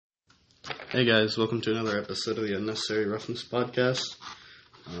Hey guys, welcome to another episode of the Unnecessary Roughness Podcast.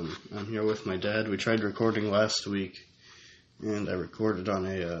 I'm here with my dad. We tried recording last week, and I recorded on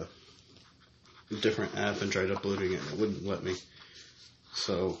a different app and tried uploading it, and it wouldn't let me.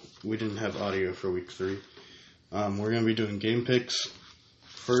 So we didn't have audio for week 3. We're going to be doing game picks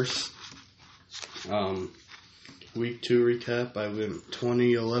first. Week 2 recap, I went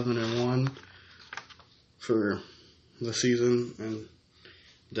 20-11-1 for the season, and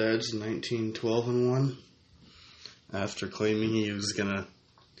Dad's 19-12-1 after claiming he was going to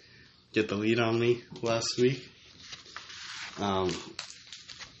get the lead on me last week. We're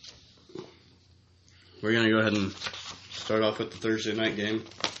going to go ahead and start off with the Thursday night game.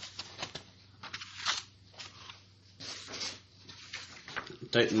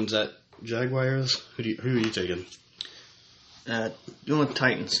 Titans at Jaguars. Who are you taking? Going with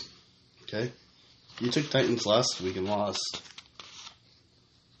Titans. Okay. You took Titans last week and lost.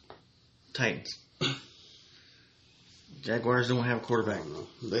 Titans. Jaguars don't have a quarterback.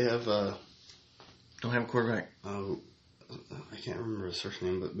 They have Don't have a quarterback. I can't remember his first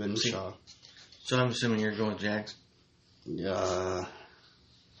name, but Ben Shaw. So I'm assuming you're going with Jags. Yeah.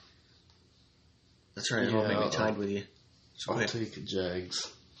 That's right. I'll make me tied with you. So I'll take the Jags.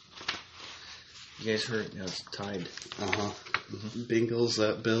 You guys heard? No, it's tied. Mm-hmm. Bengals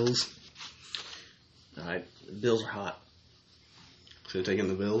at Bills. All right. The Bills are hot. So you're taking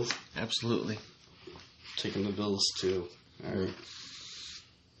the Bills? Absolutely. Taking the Bills too. Alright.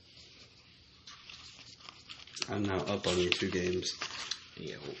 I'm now up on you 2 games.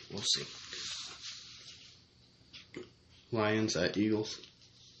 Yeah, we'll see. Lions at Eagles.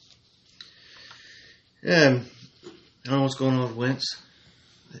 I don't know what's going on with Wentz.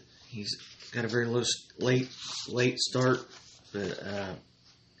 He's got a very late start, but I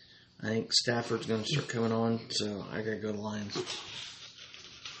think Stafford's going to start coming on, so I got to go to Lions.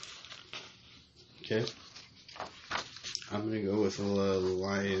 Okay. I'm going to go with the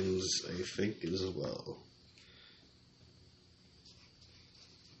Lions, I think, as well.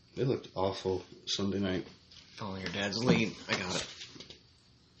 They looked awful Sunday night. Oh, your dad's lead. I got it.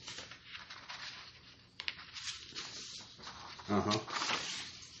 Uh-huh.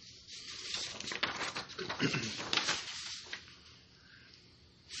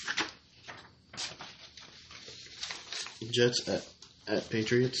 Jets at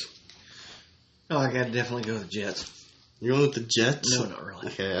Patriots. Oh, I got to definitely go with the Jets. You're going with the Jets? No, not really.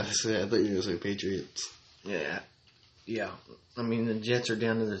 Okay, I thought you were going to say Patriots. Yeah. I mean, the Jets are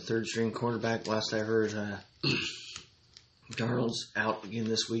down to their third string quarterback. Last I heard, Darnold's out again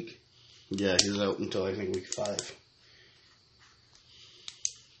this week. Yeah, he's out until I think week 5.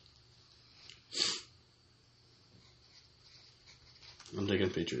 I'm taking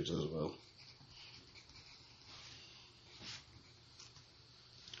Patriots as well.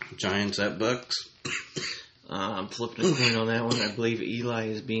 Giants at Bucks. I'm flipping a coin on that one. I believe Eli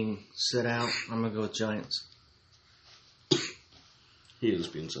is being set out. I'm going to go with Giants. He is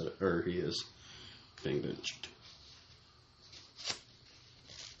being benched.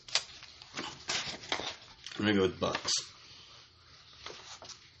 I'm going to go with Bucks.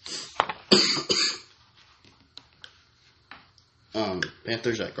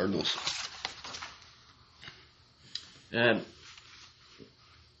 Panthers at Cardinals.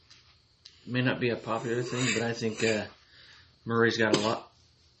 May not be a popular thing, but I think Murray's got a lot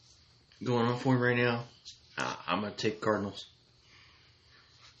going on for him right now. I'm going to take Cardinals.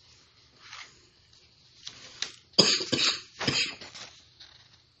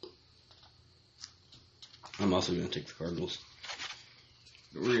 I'm also going to take the Cardinals.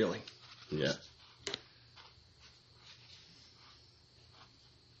 Really? Yeah.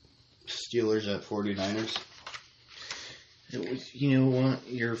 Steelers at 49ers. You know what?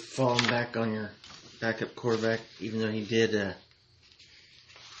 You're falling back on your backup quarterback, even though he didn't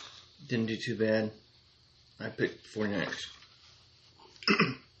do too bad. I picked 49ers.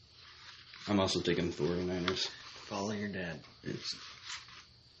 I'm also taking 49ers. Follow your dad.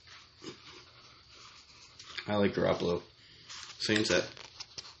 I like Garoppolo. Saints at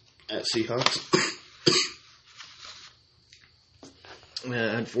Seahawks.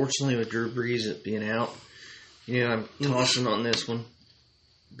 Unfortunately, with Drew Brees being out, I'm tossing on this one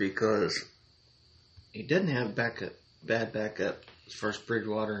because he doesn't have bad backup as far as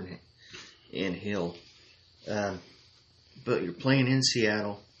Bridgewater and Hill. But you're playing in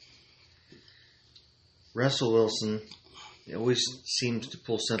Seattle. Russell Wilson always seems to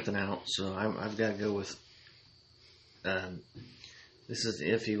pull something out, so I've got to go with. This is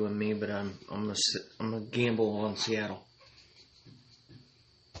iffy with me, but I'm gonna gamble on Seattle.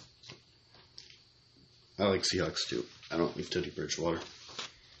 I like Seahawks too. I don't like Teddy Bridgewater.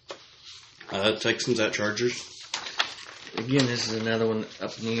 Texans at Chargers. Again, this is another one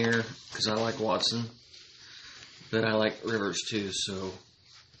up in the air because I like Watson, but I like Rivers too. So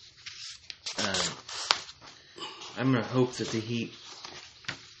I'm going to hope that the Heat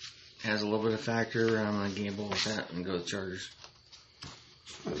has a little bit of factor. I'm going to gamble with that and go with Chargers.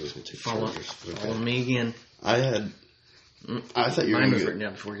 I was going to take Follow Chargers. me again. I thought you were Mine going was to written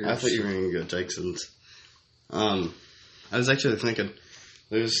down before yours. I thought you were going to go Texans. I was actually thinking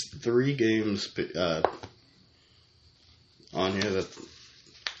there's 3 games on here that.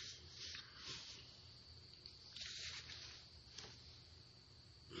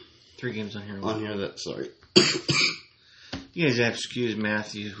 Three games on here. Sorry. You guys have to excuse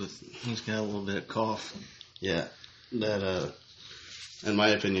Matthew he's got a little bit of cough. Yeah, that in my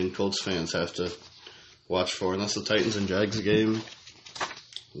opinion, Colts fans have to watch for, and that's the Titans and Jags game,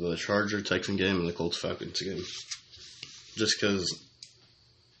 the Charger Texan game, and the Colts Falcons game. Just because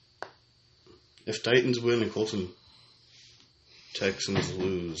if Titans win and Colts and Texans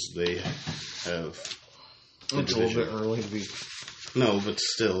lose, they have. It's a little bit early to be. No, but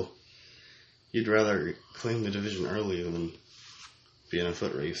still, you'd rather claim the division early than be in a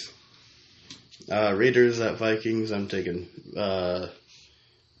foot race. Raiders at Vikings. I'm taking.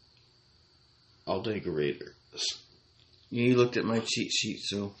 I'll take Raiders. You looked at my cheat sheet,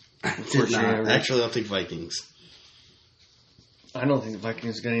 so of course Actually, I'll take Vikings. I don't think the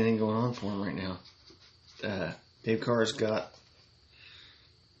Vikings got anything going on for them right now. Dave Carr's got.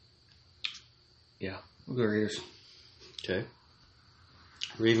 Yeah, we'll go Raiders. Okay.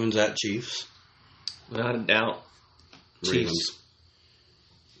 Ravens at Chiefs. Without a doubt, Chiefs.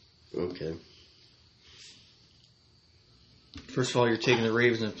 Ravens. Okay. First of all, you're taking the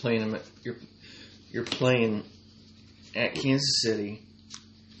Ravens and playing them. You're playing at Kansas City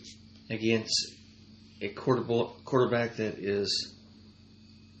against a quarterback that is,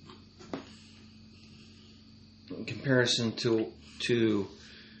 in comparison to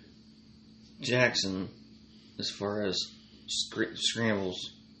Jackson, as far as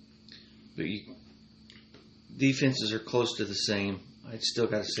scrambles, but defenses are close to the same. I'd still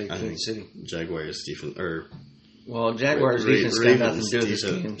got to say Kansas City. Jaguars defense Jaguars defense got nothing to do with this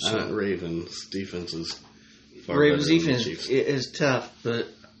game. So. Ravens defense is far Ravens better defense than the Chiefs. is tough, but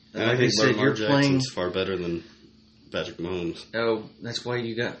and like I think said, you're playing far better than Patrick Mahomes. Oh, that's why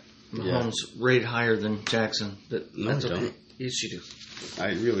you got Mahomes rated higher than Jackson. But No, that's I okay. don't. Yes, you do.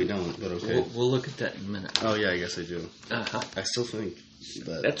 I really don't, but okay. We'll look at that in a minute. Oh yeah, I guess I do. Uh-huh. I still think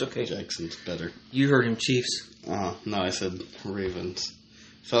that That's okay. Jackson's better. You heard him, Chiefs. No, I said Ravens.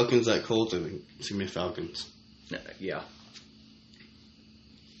 Falcons at Colts. I think it's gonna be Falcons. Yeah.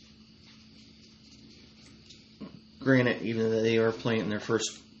 Granted, even though they are playing they're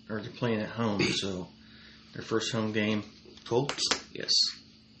playing at home, so their first home game. Colts. Yes.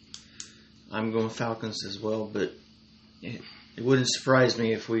 I'm going Falcons as well, but it wouldn't surprise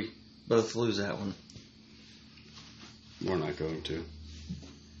me if we both lose that one. We're not going to.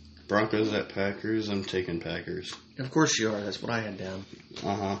 Broncos at Packers. I'm taking Packers. Of course you are. That's what I had down.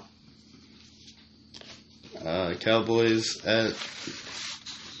 Cowboys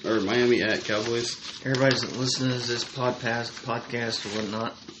Miami at Cowboys. Everybody's listening to this podcast or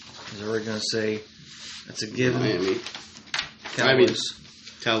whatnot is already going to say that's a given. Miami. Cowboys.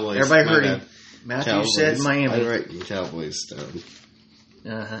 Cowboys. Everybody heard him. Matthew Cowboys. said Miami. I write Cowboys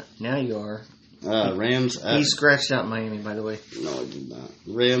down. Now you are. Rams at... He scratched out Miami, by the way. No, I did not.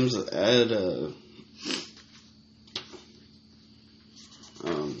 Rams at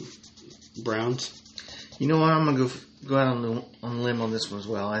Browns. You know what? I'm going to go out on the limb on this one as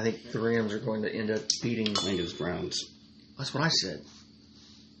well. I think the Rams are going to end up beating... I think it's Browns. That's what I said.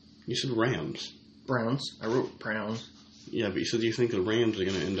 You said Rams. Browns. I wrote Browns. Yeah, but you said you think the Rams are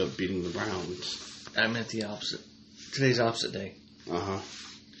going to end up beating the Browns. I meant the opposite. Today's opposite day.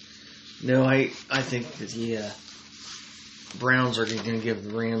 No, I think that the Browns are going to give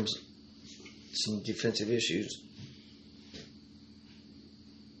the Rams some defensive issues.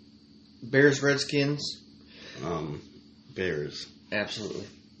 Bears, Redskins. Bears. Absolutely.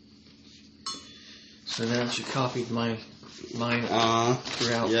 So now that you copied mine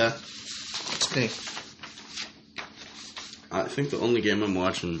throughout. Yeah. It's okay. I think the only game I'm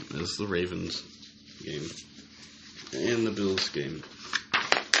watching is the Ravens game and the Bills game.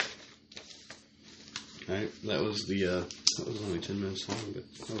 Alright, that was only 10 minutes long, but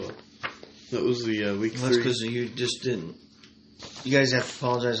oh well. That was the week 3. That's because you just didn't. You guys have to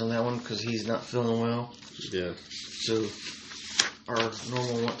apologize on that one because he's not feeling well. Yeah. So our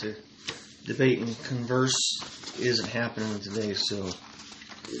normal want to debate and converse isn't happening today. So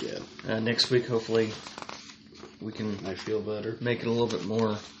yeah. Next week, hopefully, we can. I feel better. Make it a little bit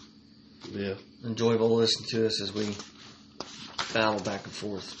more Yeah. enjoyable to listen to us as we battle back and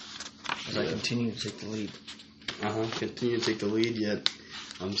forth as I continue to take the lead. Continue to take the lead, yet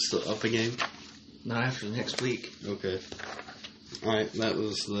I'm still up a game. Not after the next week. Okay. Alright, that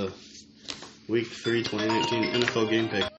was the Week 3 2019 NFL game pick.